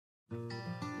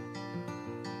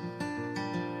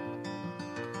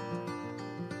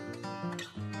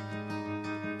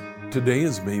Today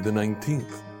is May the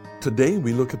 19th. Today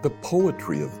we look at the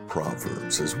poetry of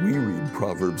Proverbs as we read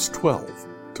Proverbs 12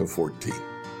 to 14.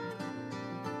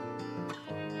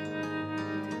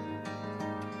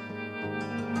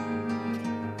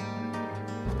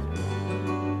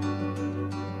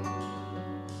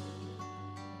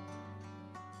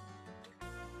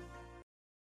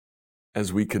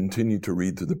 As we continue to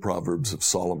read through the Proverbs of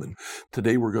Solomon,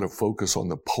 today we're going to focus on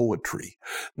the poetry.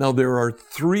 Now, there are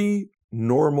three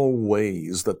normal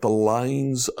ways that the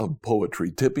lines of poetry,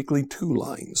 typically 2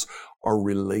 lines, are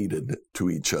related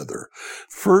to each other.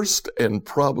 First, and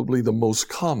probably the most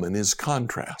common, is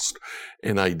contrast.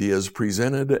 An idea is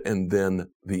presented and then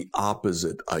the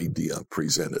opposite idea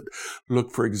presented.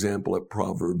 Look, for example, at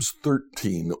Proverbs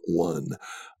 13:1.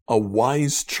 A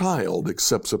wise child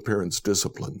accepts a parent's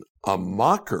discipline. A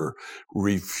mocker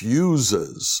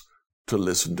refuses to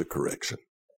listen to correction.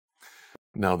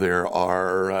 Now, there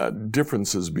are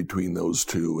differences between those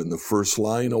two. In the first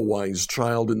line, a wise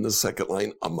child. In the second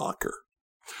line, a mocker.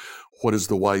 What does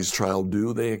the wise child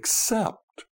do? They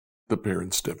accept the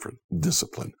parent's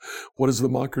discipline. What does the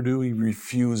mocker do? He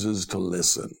refuses to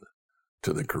listen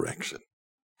to the correction.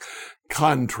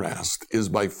 Contrast is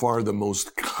by far the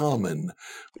most common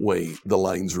way the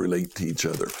lines relate to each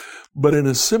other. But in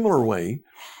a similar way,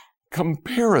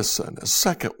 comparison, a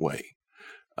second way,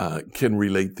 can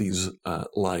relate these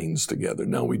lines together.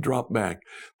 Now we drop back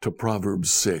to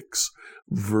Proverbs 6,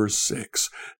 verse 6.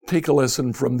 Take a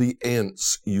lesson from the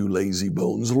ants, you lazy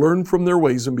bones. Learn from their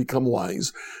ways and become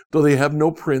wise. Though they have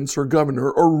no prince or governor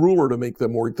or ruler to make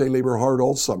them work, they labor hard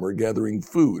all summer, gathering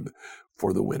food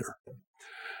for the winter.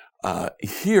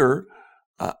 Here,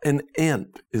 an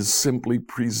ant is simply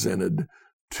presented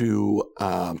to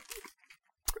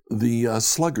the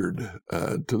sluggard,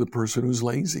 to the person who's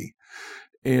lazy.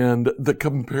 And the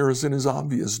comparison is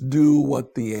obvious. Do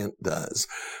what the ant does.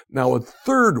 Now, a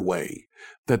third way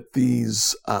that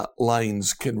these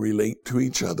lines can relate to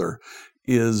each other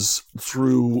is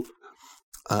through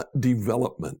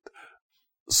development.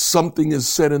 Something is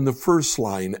said in the first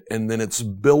line, and then it's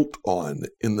built on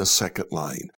in the second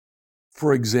line.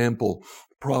 For example,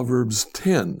 Proverbs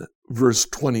 10, verse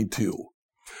 22.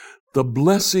 The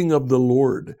blessing of the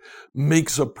Lord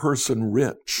makes a person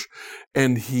rich,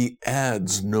 and he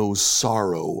adds no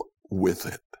sorrow with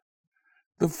it.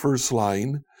 The first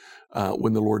line,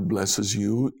 when the Lord blesses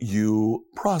you, you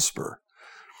prosper.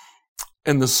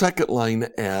 And the second line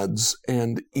adds,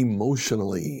 and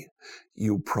emotionally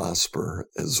you prosper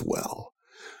as well.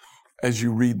 As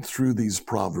you read through these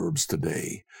Proverbs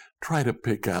today, try to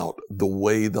pick out the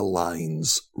way the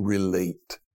lines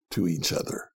relate to each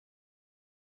other.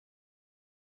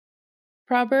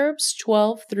 Proverbs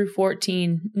 12 through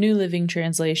 14, New Living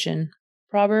Translation.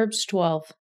 Proverbs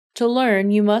 12. To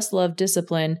learn, you must love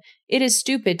discipline. It is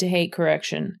stupid to hate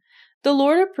correction. The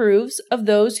Lord approves of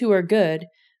those who are good,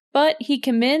 but he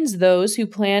commends those who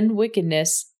plan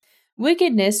wickedness.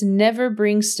 Wickedness never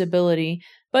brings stability,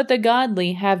 but the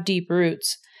godly have deep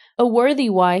roots. A worthy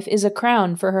wife is a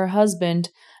crown for her husband,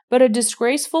 but a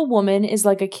disgraceful woman is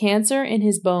like a cancer in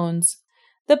his bones.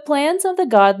 The plans of the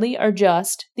godly are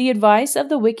just, the advice of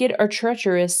the wicked are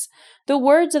treacherous. The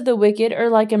words of the wicked are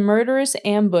like a murderous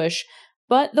ambush,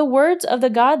 but the words of the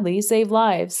godly save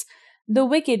lives. The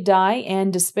wicked die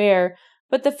and despair,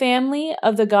 but the family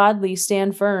of the godly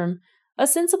stand firm. A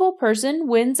sensible person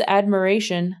wins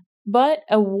admiration, but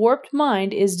a warped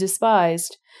mind is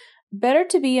despised. Better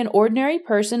to be an ordinary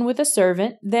person with a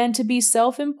servant than to be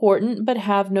self-important but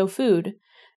have no food.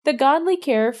 The godly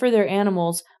care for their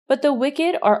animals, but the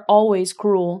wicked are always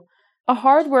cruel. A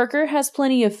hard worker has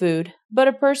plenty of food, but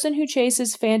a person who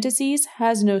chases fantasies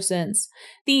has no sense.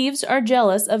 Thieves are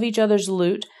jealous of each other's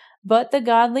loot, but the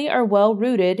godly are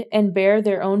well-rooted and bear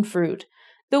their own fruit.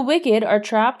 The wicked are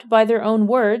trapped by their own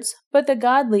words, but the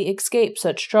godly escape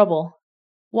such trouble.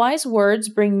 Wise words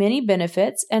bring many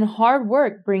benefits, and hard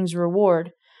work brings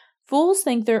reward. Fools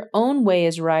think their own way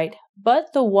is right,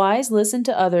 but the wise listen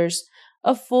to others.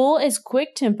 A fool is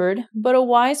quick-tempered, but a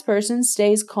wise person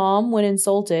stays calm when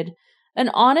insulted. An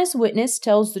honest witness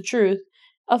tells the truth.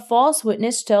 A false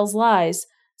witness tells lies.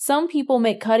 Some people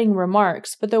make cutting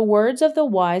remarks, but the words of the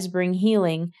wise bring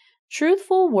healing.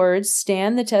 Truthful words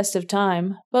stand the test of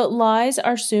time, but lies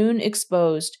are soon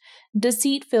exposed.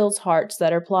 Deceit fills hearts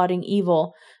that are plotting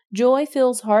evil. Joy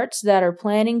fills hearts that are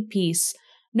planning peace.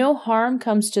 No harm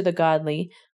comes to the godly,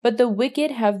 but the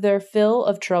wicked have their fill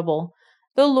of trouble.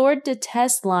 The Lord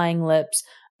detests lying lips,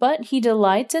 but he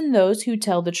delights in those who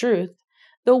tell the truth.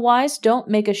 The wise don't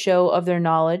make a show of their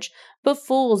knowledge, but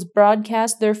fools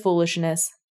broadcast their foolishness.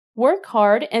 Work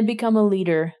hard and become a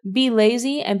leader. Be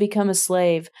lazy and become a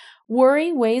slave.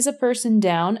 Worry weighs a person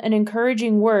down. An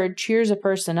encouraging word cheers a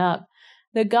person up.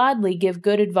 The godly give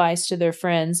good advice to their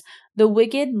friends. The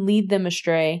wicked lead them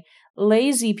astray.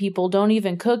 Lazy people don't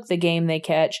even cook the game they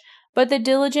catch, but the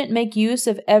diligent make use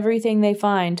of everything they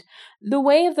find. The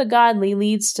way of the godly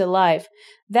leads to life.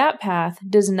 That path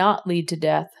does not lead to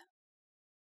death.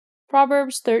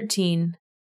 Proverbs 13.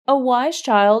 A wise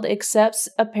child accepts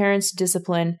a parent's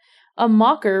discipline. A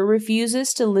mocker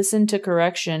refuses to listen to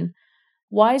correction.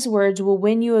 Wise words will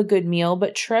win you a good meal,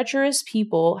 but treacherous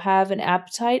people have an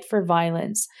appetite for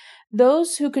violence.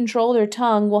 Those who control their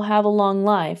tongue will have a long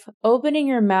life. Opening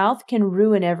your mouth can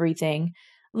ruin everything.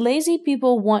 Lazy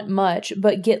people want much,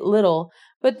 but get little,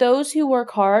 but those who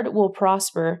work hard will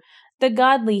prosper. The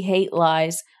godly hate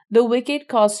lies. The wicked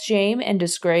cause shame and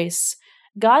disgrace.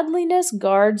 Godliness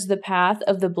guards the path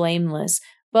of the blameless,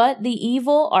 but the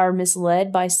evil are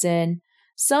misled by sin.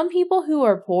 Some people who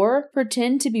are poor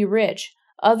pretend to be rich.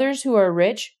 Others who are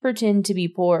rich pretend to be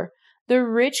poor. The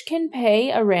rich can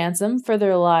pay a ransom for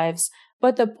their lives,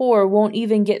 but the poor won't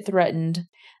even get threatened.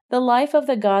 The life of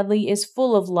the godly is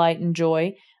full of light and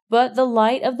joy, but the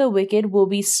light of the wicked will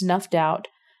be snuffed out.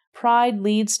 Pride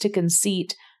leads to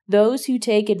conceit. Those who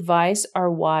take advice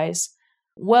are wise.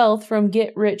 Wealth from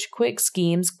get-rich-quick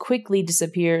schemes quickly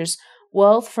disappears.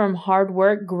 Wealth from hard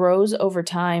work grows over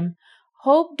time.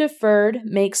 Hope deferred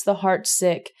makes the heart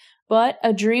sick, but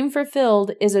a dream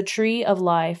fulfilled is a tree of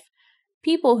life.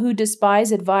 People who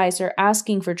despise advice are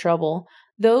asking for trouble.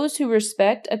 Those who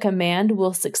respect a command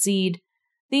will succeed.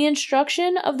 The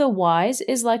instruction of the wise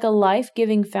is like a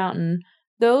life-giving fountain.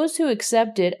 Those who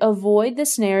accept it avoid the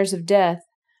snares of death.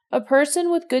 A person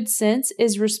with good sense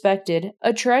is respected.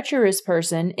 A treacherous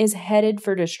person is headed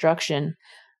for destruction.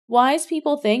 Wise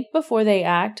people think before they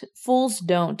act, fools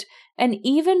don't, and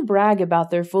even brag about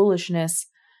their foolishness.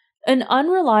 An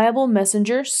unreliable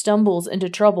messenger stumbles into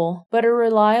trouble, but a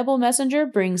reliable messenger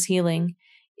brings healing.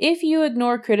 If you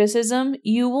ignore criticism,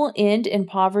 you will end in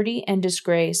poverty and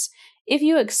disgrace. If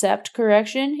you accept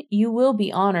correction, you will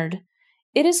be honored.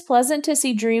 It is pleasant to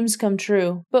see dreams come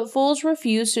true, but fools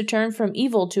refuse to turn from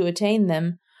evil to attain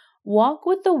them. Walk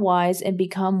with the wise and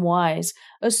become wise.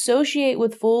 Associate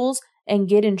with fools and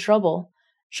get in trouble.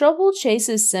 Trouble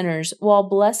chases sinners, while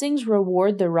blessings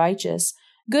reward the righteous.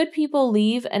 Good people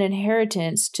leave an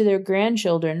inheritance to their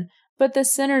grandchildren, but the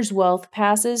sinner's wealth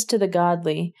passes to the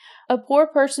godly. A poor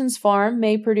person's farm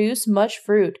may produce much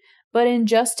fruit, but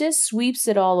injustice sweeps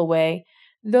it all away.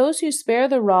 Those who spare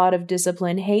the rod of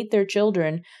discipline hate their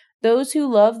children. Those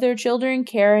who love their children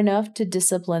care enough to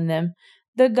discipline them.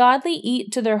 The godly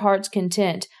eat to their heart's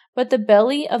content, but the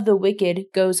belly of the wicked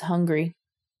goes hungry.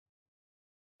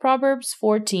 Proverbs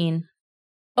 14.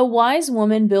 A wise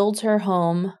woman builds her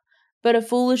home, but a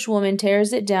foolish woman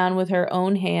tears it down with her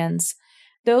own hands.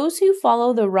 Those who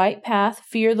follow the right path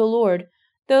fear the Lord.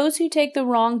 Those who take the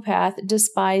wrong path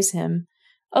despise him.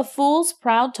 A fool's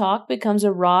proud talk becomes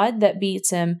a rod that beats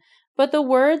him, but the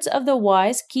words of the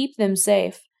wise keep them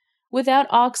safe. Without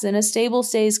oxen, a stable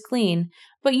stays clean,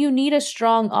 but you need a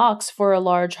strong ox for a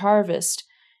large harvest.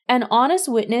 An honest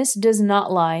witness does not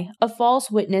lie. A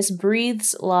false witness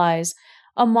breathes lies.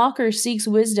 A mocker seeks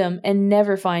wisdom and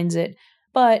never finds it,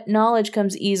 but knowledge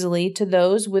comes easily to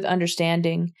those with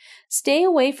understanding. Stay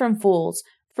away from fools,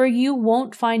 for you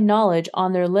won't find knowledge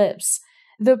on their lips.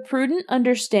 The prudent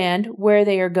understand where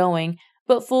they are going,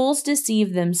 but fools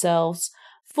deceive themselves.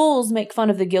 Fools make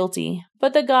fun of the guilty,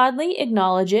 but the godly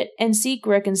acknowledge it and seek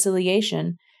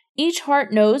reconciliation. Each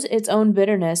heart knows its own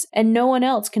bitterness, and no one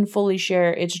else can fully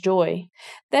share its joy.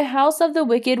 The house of the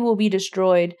wicked will be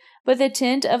destroyed, but the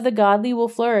tent of the godly will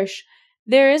flourish.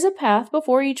 There is a path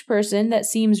before each person that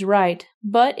seems right,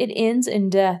 but it ends in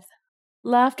death.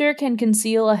 Laughter can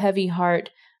conceal a heavy heart,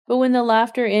 but when the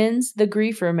laughter ends, the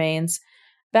grief remains.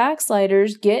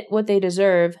 Backsliders get what they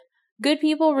deserve. Good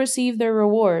people receive their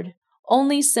reward.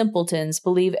 Only simpletons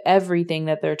believe everything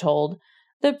that they're told.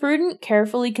 The prudent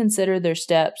carefully consider their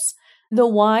steps. The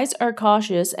wise are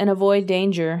cautious and avoid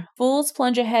danger. Fools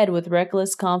plunge ahead with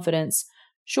reckless confidence.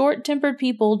 Short-tempered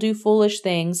people do foolish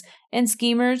things, and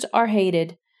schemers are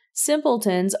hated.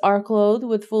 Simpletons are clothed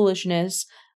with foolishness,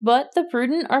 but the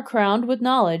prudent are crowned with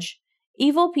knowledge.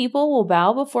 Evil people will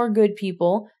bow before good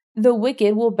people. The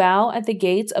wicked will bow at the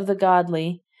gates of the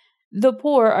godly. The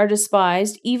poor are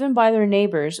despised even by their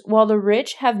neighbors, while the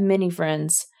rich have many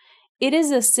friends. It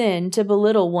is a sin to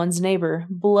belittle one's neighbor.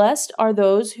 Blessed are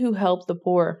those who help the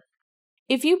poor.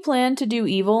 If you plan to do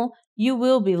evil, you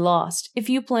will be lost. If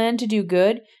you plan to do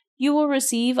good, you will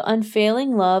receive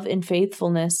unfailing love and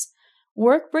faithfulness.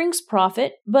 Work brings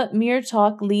profit, but mere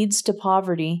talk leads to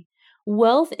poverty.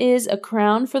 Wealth is a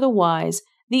crown for the wise.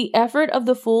 The effort of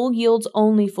the fool yields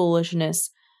only foolishness.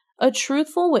 A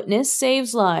truthful witness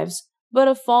saves lives, but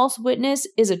a false witness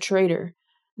is a traitor.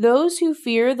 Those who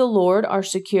fear the Lord are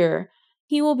secure.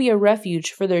 He will be a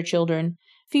refuge for their children.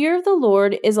 Fear of the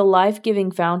Lord is a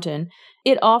life-giving fountain.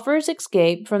 It offers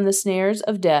escape from the snares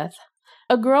of death.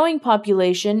 A growing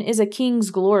population is a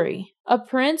king's glory. A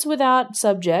prince without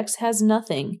subjects has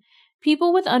nothing.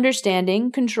 People with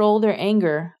understanding control their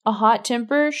anger. A hot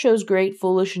temper shows great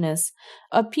foolishness.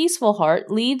 A peaceful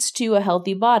heart leads to a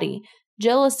healthy body.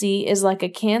 Jealousy is like a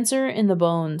cancer in the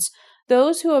bones.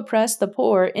 Those who oppress the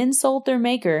poor insult their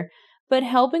Maker, but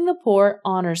helping the poor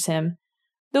honors him.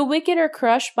 The wicked are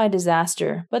crushed by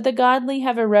disaster, but the godly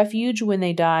have a refuge when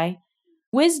they die.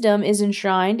 Wisdom is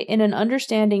enshrined in an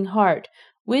understanding heart.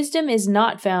 Wisdom is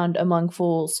not found among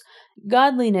fools.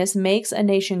 Godliness makes a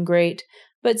nation great,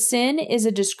 but sin is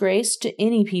a disgrace to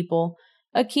any people.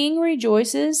 A king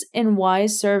rejoices in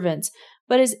wise servants,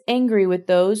 but is angry with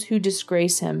those who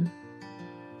disgrace him.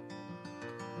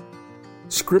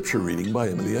 Scripture reading by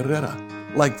Emily Herrera.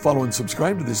 Like, follow, and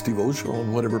subscribe to this devotional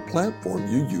on whatever platform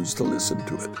you use to listen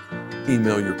to it.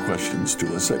 Email your questions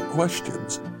to us at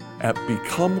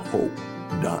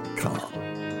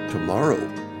questions@becomehope.com. Tomorrow,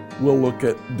 we'll look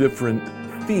at different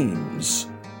themes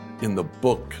in the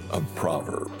book of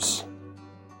Proverbs.